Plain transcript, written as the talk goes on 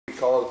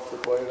call for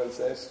quiet on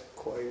set.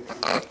 Quiet.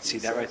 See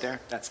that right there?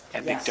 That's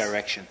epic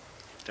direction.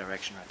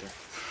 Direction right there.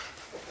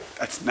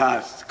 That's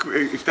not.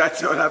 If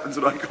that's what happens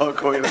when I call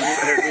quiet on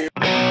set.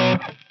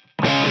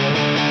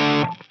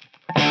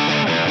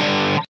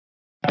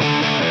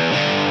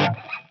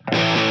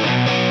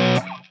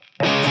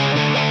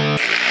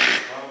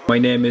 My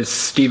name is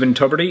Stephen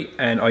Tubridy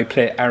and I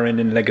play Aaron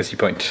in Legacy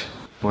Point.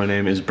 My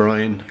name is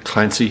Brian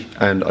Clancy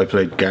and I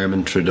played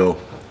Garmin Trudeau.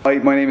 Hi,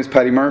 my name is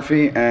Paddy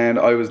Murphy and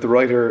I was the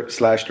writer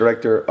 /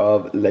 director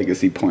of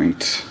Legacy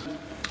Point.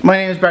 My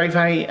name is Barry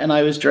Fanny and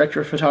I was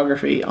director of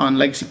photography on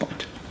Legacy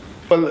Point.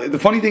 Well, the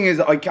funny thing is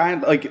I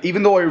can't, like,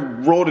 even though I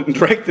wrote it and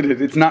directed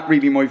it, it's not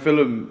really my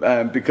film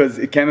because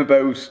it came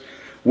about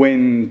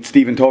when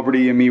Stephen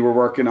Tubridy and me were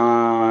working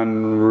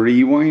on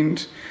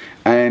Rewind.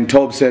 And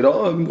Tubz said,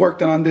 oh, I'm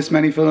working on this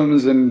many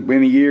films and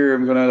in a year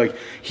I'm gonna, like,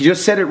 he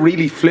just said it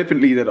really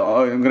flippantly that,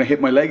 oh, I'm gonna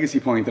hit my Legacy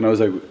Point, and I was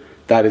like,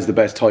 that is the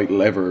best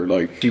title ever,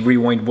 like.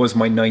 Rewind was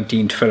my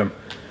 19th film,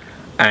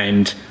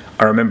 and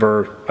I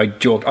remember, I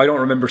joked, I don't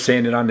remember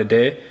saying it on the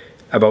day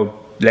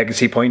about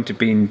Legacy Point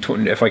being,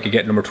 if I could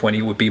get number 20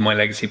 it would be my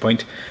Legacy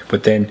Point,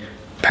 but then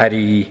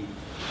Paddy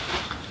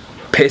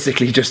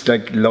basically just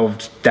like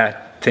loved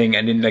that thing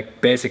and then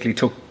like basically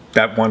took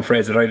that one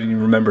phrase that I didn't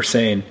even remember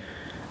saying,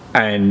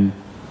 and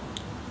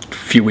a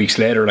few weeks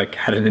later like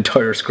had an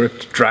entire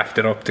script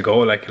drafted up to go,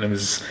 like, and it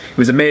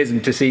was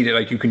amazing to see that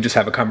like you can just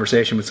have a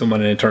conversation with someone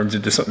and it turns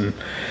into something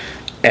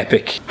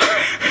epic.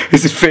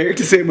 Is it fair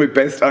to say my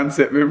best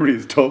on-set memory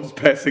is Tubz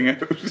passing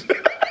out?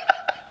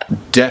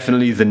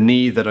 Definitely the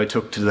knee that I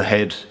took to the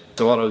head.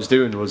 So what I was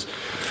doing was,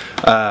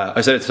 I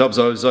said to Tubz,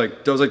 I was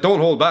like, don't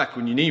hold back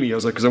when you knee me. I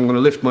was like, because I'm going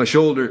to lift my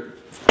shoulder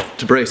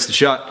to brace the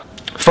shot.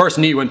 First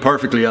knee went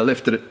perfectly, I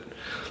lifted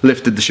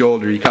the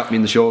shoulder, he capped me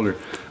in the shoulder,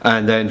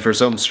 and then for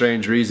some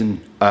strange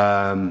reason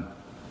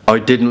I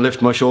didn't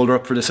lift my shoulder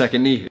up for the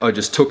second knee. I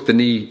just took the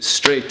knee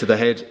straight to the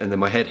head and then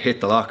my head hit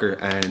the locker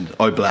and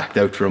I blacked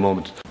out for a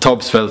moment.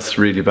 Tubz felt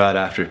really bad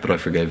after it, but I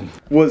forgave him.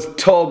 Was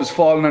Tubz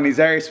falling on his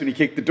arse when he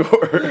kicked the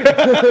door?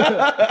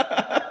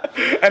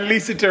 And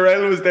Lisa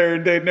Terrell was there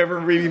and they'd never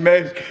really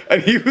met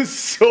and he was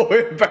so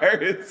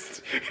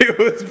embarrassed. It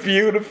was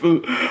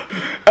beautiful.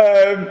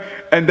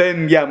 And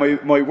then, yeah,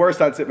 my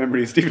worst on-set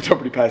memory is Stephen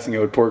Tubridy passing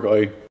out, poor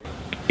guy.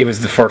 It was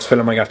the first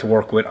film I got to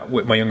work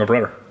with my younger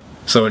brother.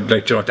 So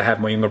like, you know, to have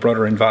my younger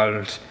brother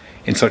involved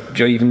in such,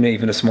 even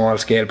a small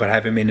scale, but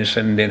have him in it,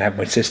 and then have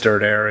my sister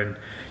there, and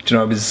you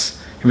know, it was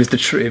the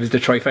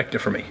trifecta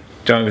for me.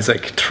 You know, it was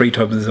like 3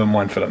 Tubs in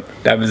one film.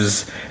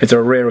 It's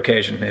a rare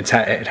occasion. It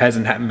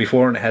hasn't happened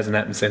before and it hasn't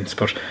happened since.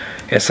 But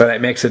yeah, so that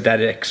makes it that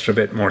extra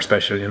bit more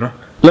special, you know.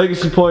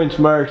 Legacy Point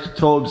marked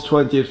Tubz'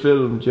 20th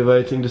film. Do you have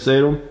anything to say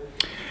to him?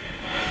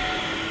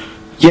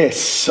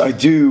 Yes, I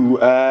do.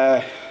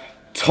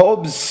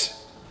 Tubz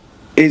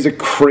is a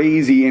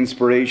crazy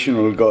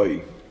inspirational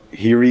guy.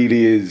 He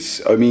really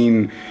is. I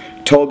mean,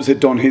 Tubz had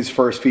done his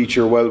first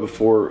feature well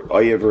before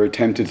I ever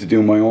attempted to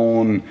do my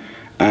own.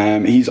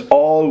 He's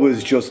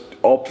always just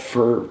up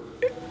for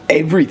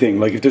everything.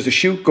 Like, if there's a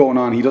shoot going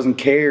on, he doesn't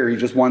care. He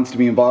just wants to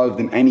be involved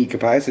in any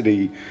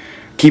capacity.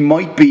 He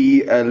might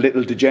be a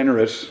little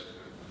degenerate,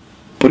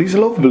 but he's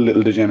a lovable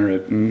little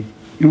degenerate, and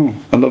you know,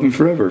 I love him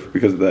forever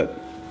because of that.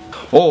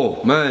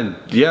 Oh man,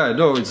 yeah,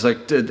 no, it's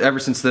like ever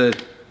since the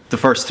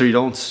first 3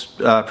 Don'ts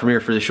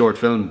premiere for the short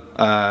film,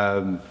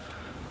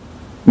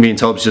 me and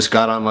Tubz just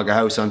got on like a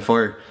house on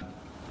fire.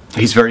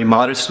 He's very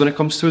modest when it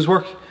comes to his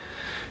work.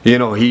 You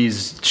know,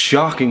 he's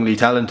shockingly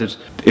talented.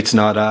 It's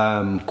not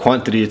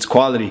quantity, it's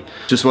quality.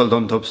 Just well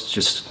done, Tubz.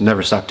 Just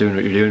never stop doing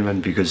what you're doing,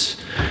 man, because,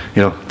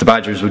 you know, the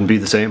Badgers wouldn't be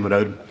the same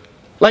without him.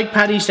 Like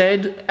Paddy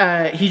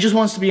said, he just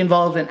wants to be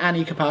involved in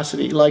any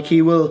capacity. Like,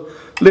 he will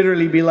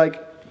literally be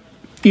like,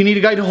 you need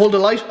a guy to hold a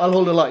light? I'll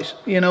hold a light.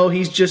 You know,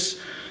 he's just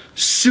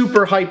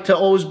super hyped to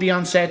always be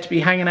on set, to be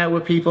hanging out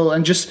with people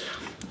and just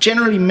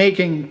generally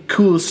making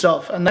cool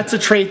stuff. And that's a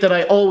trait that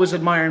I always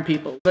admire in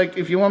people. Like,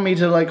 if you want me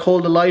to like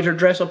hold a light or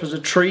dress up as a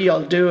tree,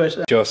 I'll do it.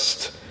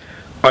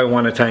 I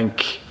want to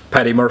thank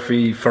Paddy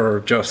Murphy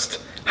for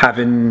just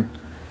having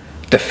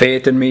the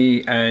faith in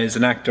me as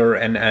an actor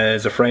and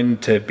as a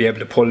friend to be able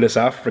to pull this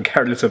off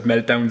regardless of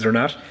meltdowns or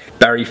not.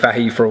 Barry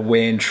Fahy for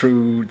weighing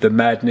through the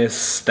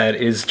madness that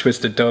is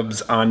Twisted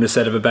Tubz on the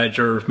set of a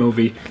Badger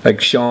movie.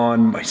 Like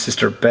Sean, my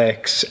sister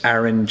Bex,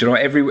 Aaron, you know,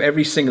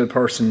 every single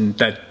person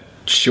that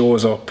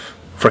shows up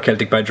for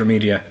Celtic Badger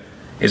Media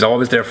is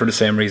always there for the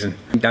same reason.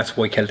 That's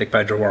why Celtic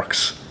Badger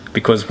works,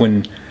 because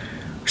when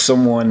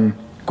someone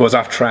goes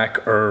off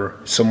track or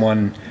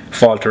someone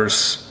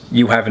falters,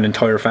 you have an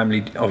entire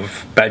family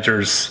of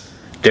Badgers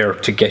there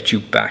to get you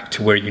back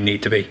to where you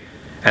need to be,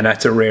 and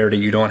that's a rarity.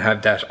 You don't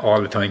have that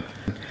all the time.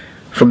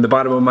 From the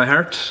bottom of my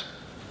heart,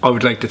 I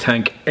would like to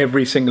thank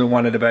every single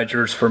one of the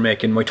Badgers for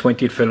making my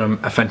 20th film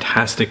a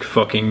fantastic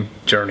fucking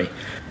journey,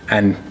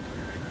 and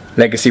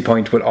Legacy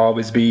Point will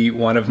always be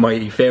one of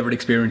my favourite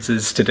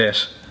experiences to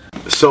date.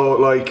 So,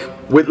 like,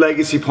 with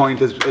Legacy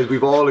Point, as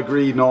we've all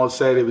agreed and all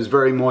said, it was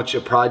very much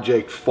a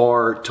project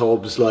for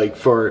Tubz, like,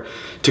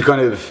 to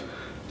kind of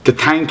to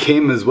thank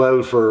him as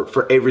well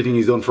for everything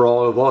he's done for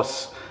all of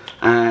us.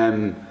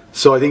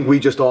 So I think we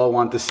just all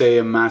want to say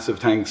a massive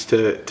thanks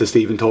to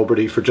Stephen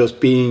Tubridy for just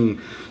being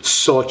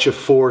such a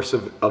force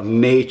of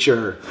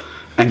nature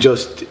and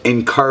just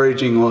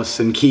encouraging us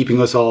and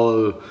keeping us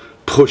all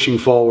pushing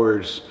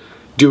forward,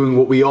 doing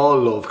what we all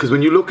love. Because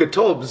when you look at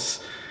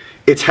Tubz,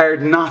 it's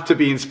hard not to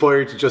be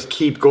inspired to just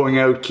keep going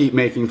out, keep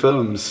making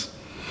films.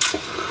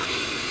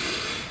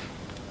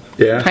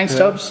 Yeah. Thanks,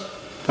 Tubz.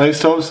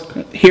 Thanks,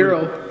 Tubz.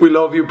 Hero. We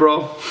love you,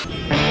 bro.